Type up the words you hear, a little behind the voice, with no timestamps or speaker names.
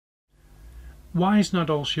Why is not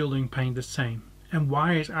all shielding paint the same? And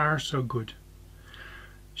why is ours so good?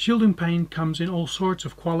 Shielding paint comes in all sorts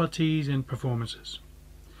of qualities and performances.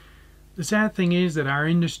 The sad thing is that our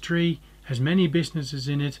industry has many businesses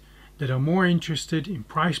in it that are more interested in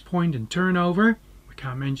price point and turnover, we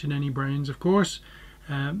can't mention any brands of course,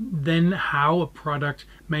 than how a product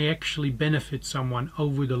may actually benefit someone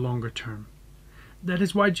over the longer term. That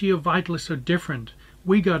is why GeoVital is so different.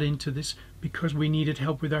 We got into this because we needed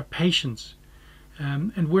help with our patients.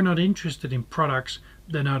 And we're not interested in products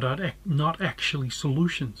that are not actually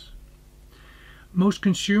solutions. Most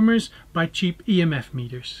consumers buy cheap EMF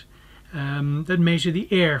meters that measure the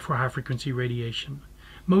air for high frequency radiation.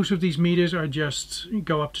 Most of these meters are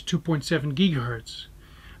go up to 2.7 gigahertz.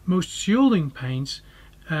 Most shielding paints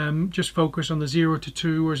just focus on the 0 to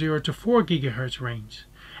 2 or 0 to 4 gigahertz range.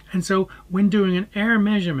 And so when doing an air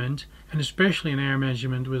measurement, and especially an air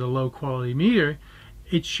measurement with a low quality meter,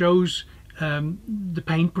 it shows the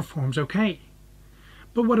paint performs okay.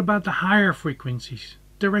 But what about the higher frequencies?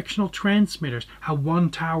 Directional transmitters, how one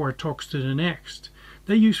tower talks to the next.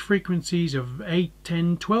 They use frequencies of 8,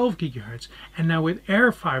 10, 12 gigahertz. And now with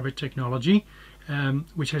air fiber technology,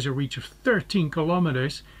 which has a reach of 13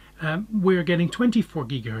 kilometers, we're getting 24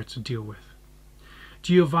 gigahertz to deal with.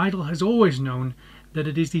 GeoVital has always known that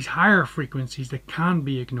it is these higher frequencies that can't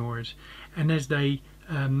be ignored, and as they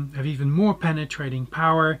have even more penetrating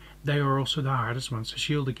power, they are also the hardest ones to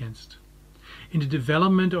shield against. In the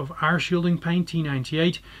development of our shielding paint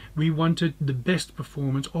T98, we wanted the best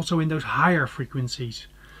performance also in those higher frequencies.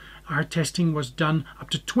 Our testing was done up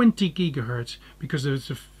to 20 gigahertz because the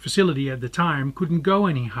facility at the time couldn't go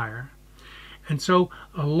any higher. And so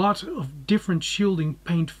a lot of different shielding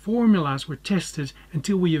paint formulas were tested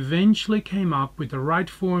until we eventually came up with the right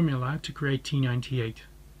formula to create T98.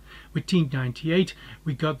 With T98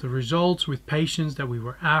 we got the results with patients that we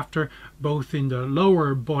were after, both in the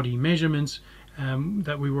lower body measurements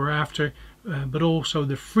that we were after, but also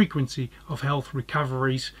the frequency of health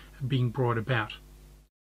recoveries being brought about.